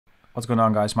What's going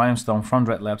on, guys? My name is Tom from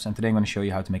Dreadlabs, and today I'm going to show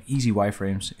you how to make easy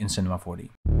wireframes in Cinema 4D.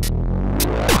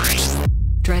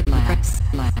 Dreadlabs.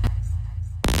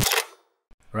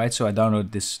 Right, so I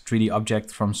downloaded this 3D object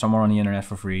from somewhere on the internet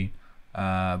for free,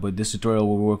 but this tutorial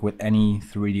will work with any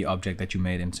 3D object that you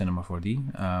made in Cinema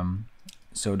 4D.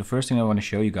 So the first thing I want to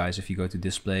show you guys, if you go to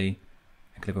Display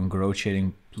and click on Growth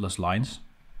Shading plus Lines,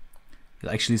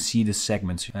 you'll actually see the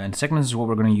segments, and segments is what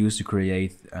we're going to use to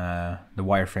create the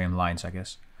wireframe lines, I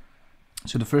guess.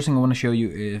 So the first thing I want to show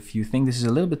you, if you think this is a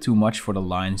little bit too much for the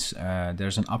lines,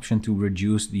 there's an option to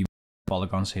reduce the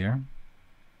polygons here.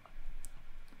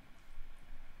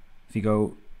 If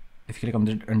you click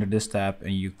on under this tab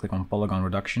and you click on Polygon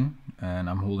Reduction, and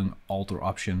I'm holding Alt or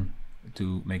Option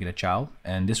to make it a child,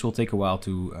 and this will take a while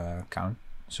to count.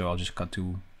 So I'll just cut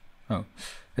to, oh,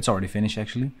 it's already finished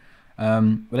actually.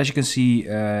 But as you can see,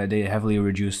 they heavily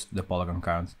reduced the polygon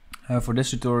count. For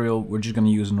this tutorial, we're just going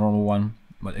to use a normal one.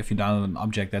 But if you download an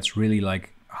object that's really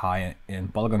like high in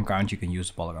polygon count, you can use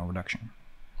the Polygon Reduction.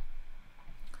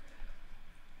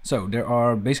 So there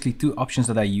are basically two options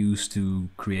that I use to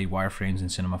create wireframes in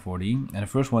Cinema 4D. And the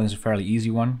first one is a fairly easy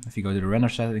one. If you go to the render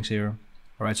settings here.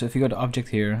 Alright, so if you go to Object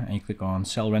here and you click on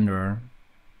Cell Renderer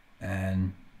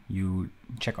and you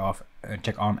check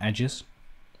on edges,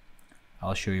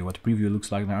 I'll show you what the preview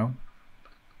looks like now.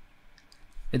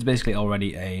 It's basically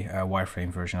already a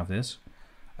wireframe version of this.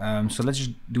 So let's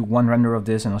just do one render of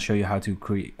this, and I'll show you how to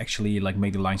actually like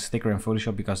make the lines thicker in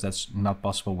Photoshop, because that's not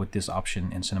possible with this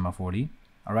option in Cinema 4D.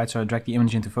 Alright, so I drag the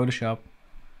image into Photoshop.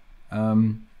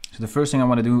 So the first thing I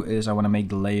want to do is I want to make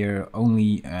the layer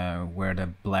only where the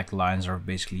black lines are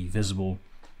basically visible.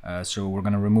 So we're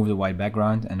going to remove the white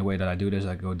background, and the way that I do this,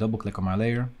 I go double click on my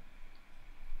layer.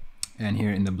 And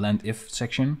here in the blend if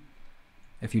section,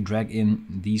 if you drag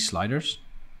in these sliders,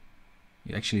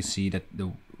 you actually see that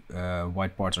the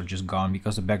white parts are just gone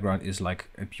because the background is like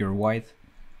a pure white.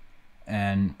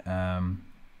 And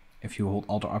if you hold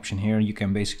Alt or Option here, you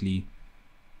can basically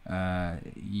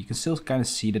you can still kind of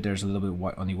see that there's a little bit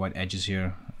white on the white edges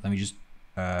here. Let me just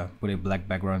put a black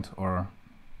background, or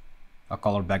a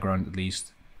colored background at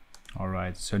least.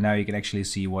 Alright, so now you can actually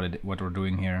see what we're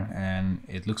doing here, and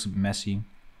it looks a bit messy.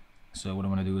 So what I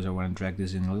want to do is I want to drag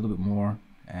this in a little bit more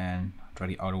and try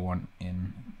the outer one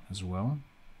in as well.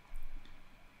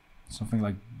 Something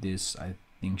like this I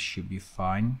think should be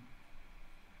fine.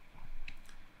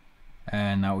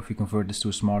 And now if we convert this to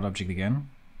a smart object again,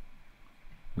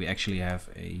 we actually have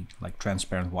a like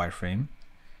transparent wireframe.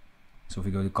 So if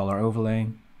we go to Color Overlay,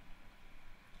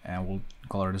 and we'll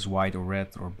color this white or red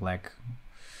or black,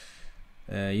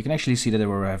 you can actually see that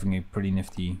we're having a pretty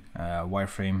nifty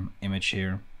wireframe image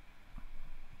here.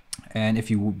 And if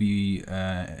you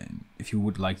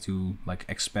would like to like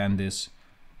expand this,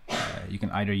 you can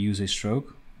either use a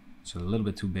stroke. It's a little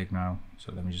bit too big now,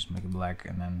 so let me just make it black,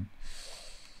 and then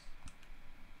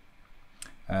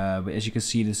but as you can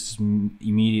see, this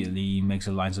immediately makes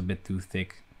the lines a bit too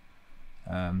thick.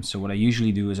 So what I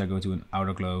usually do is I go to an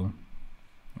outer glow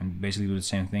and basically do the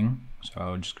same thing. So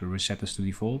I'll just reset this to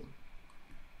default,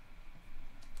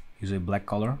 use a black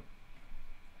color,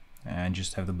 and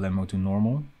just have the blend mode to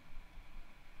normal,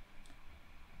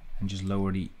 and just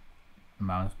lower the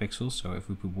amount of pixels. So if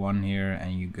we put 1 here,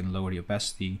 and you can lower the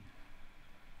opacity,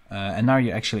 and now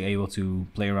you're actually able to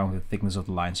play around with the thickness of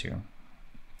the lines here.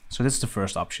 So this is the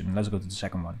first option. Let's go to the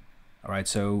second one. Alright,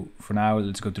 so for now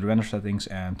let's go to the render settings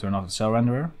and turn off the cell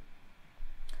renderer.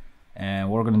 And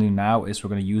what we're going to do now is we're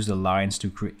going to use the lines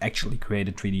to actually create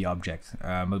a 3D object.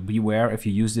 But beware, if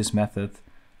you use this method,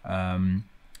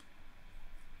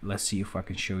 let's see if I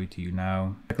can show it to you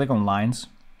now. I click on lines.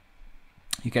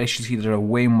 You can actually see there are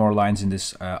way more lines in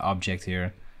this object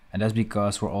here, and that's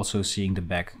because we're also seeing the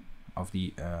back of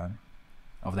the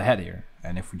head here.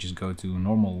 And if we just go to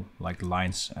normal like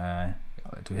lines, to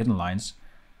hidden lines,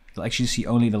 you'll actually see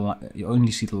you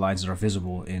only see the lines that are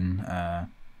visible in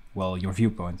well, your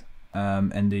viewpoint.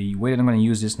 And the way that I'm going to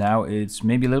use this now, it's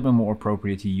maybe a little bit more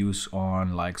appropriate to use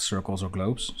on like circles or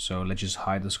globes. So let's just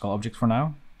hide the skull object for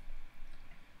now,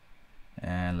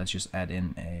 and let's just add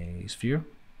in a sphere.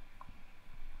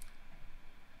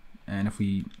 And if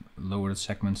we lower the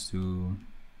segments to,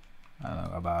 I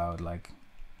don't know, about like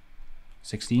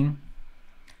 16,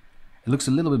 it looks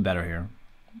a little bit better here.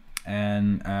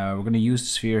 And we're going to use the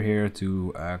sphere here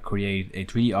to create a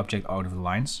 3D object out of the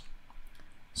lines.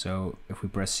 So if we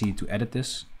press C to edit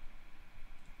this,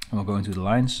 we'll go into the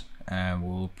lines, and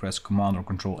we'll press Command or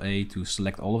Control A to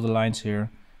select all of the lines here.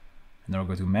 And then we'll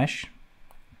go to Mesh,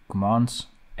 Commands,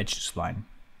 Edge to Spline.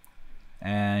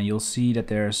 And you'll see that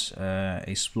there's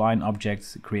a spline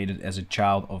object created as a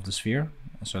child of the sphere.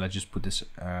 So let's just put this,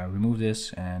 remove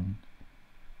this, and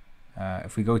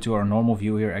if we go to our normal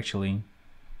view here, actually,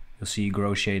 you'll see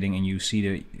grow shading and you see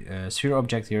the sphere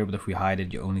object here, but if we hide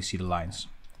it, you only see the lines.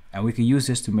 And we can use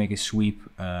this to make a sweep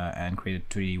and create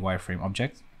a 3D wireframe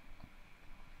object.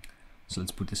 So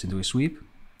let's put this into a sweep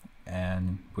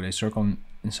and put a circle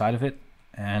inside of it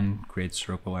and create a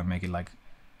circle and make it like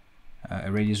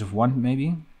a radius of 1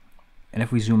 maybe. And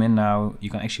if we zoom in now, you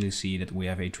can actually see that we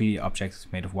have a 3D object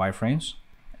made of wireframes.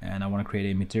 And I want to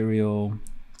create a material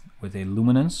with a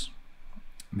luminance,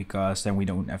 because then we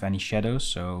don't have any shadows.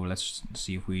 So let's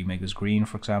see if we make this green,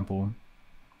 for example,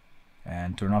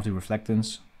 and turn off the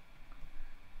reflectance.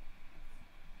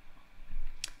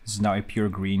 This is now a pure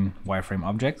green wireframe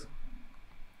object.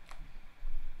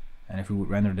 And if we would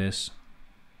render this,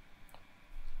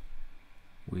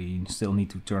 we still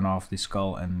need to turn off the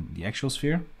skull and the actual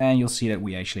sphere. And you'll see that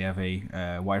we actually have a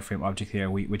wireframe object here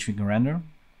which we can render.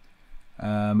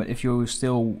 But if you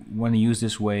still want to use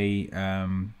this way,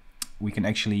 we can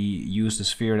actually use the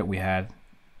sphere that we had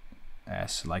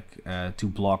as like to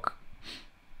block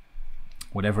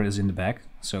whatever is in the back.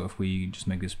 So if we just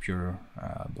make this pure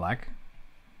black,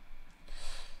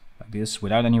 like this,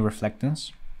 without any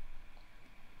reflectance,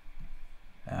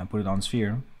 put it on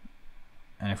sphere,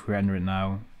 and if we render it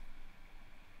now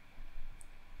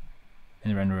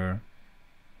in the renderer,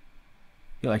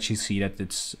 you'll actually see that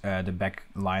it's the back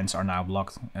lines are now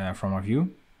blocked from our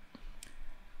view,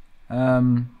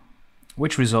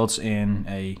 which results in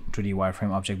a 3D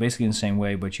wireframe object basically in the same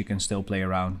way, but you can still play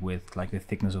around with like the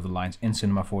thickness of the lines in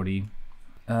Cinema 4D.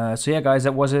 So yeah guys,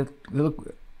 that was it.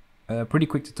 Pretty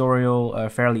quick tutorial,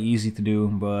 fairly easy to do,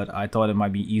 but I thought it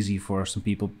might be easy for some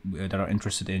people that are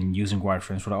interested in using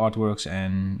wireframes for their artworks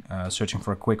and searching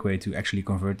for a quick way to actually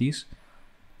convert these.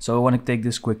 So I want to take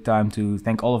this quick time to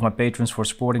thank all of my patrons for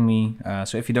supporting me.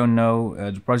 So if you don't know,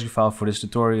 the project file for this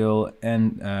tutorial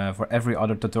and for every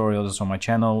other tutorial that's on my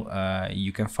channel,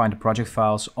 you can find the project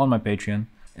files on my Patreon,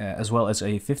 as well as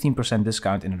a 15%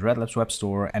 discount in the Dreadlabs web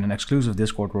store and an exclusive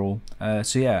Discord role.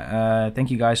 So yeah, thank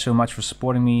you guys so much for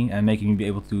supporting me and making me be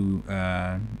able to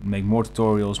make more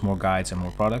tutorials, more guides and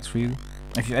more products for you.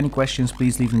 If you have any questions,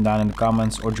 please leave them down in the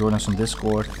comments or join us on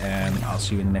Discord, and I'll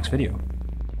see you in the next video.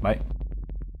 Bye.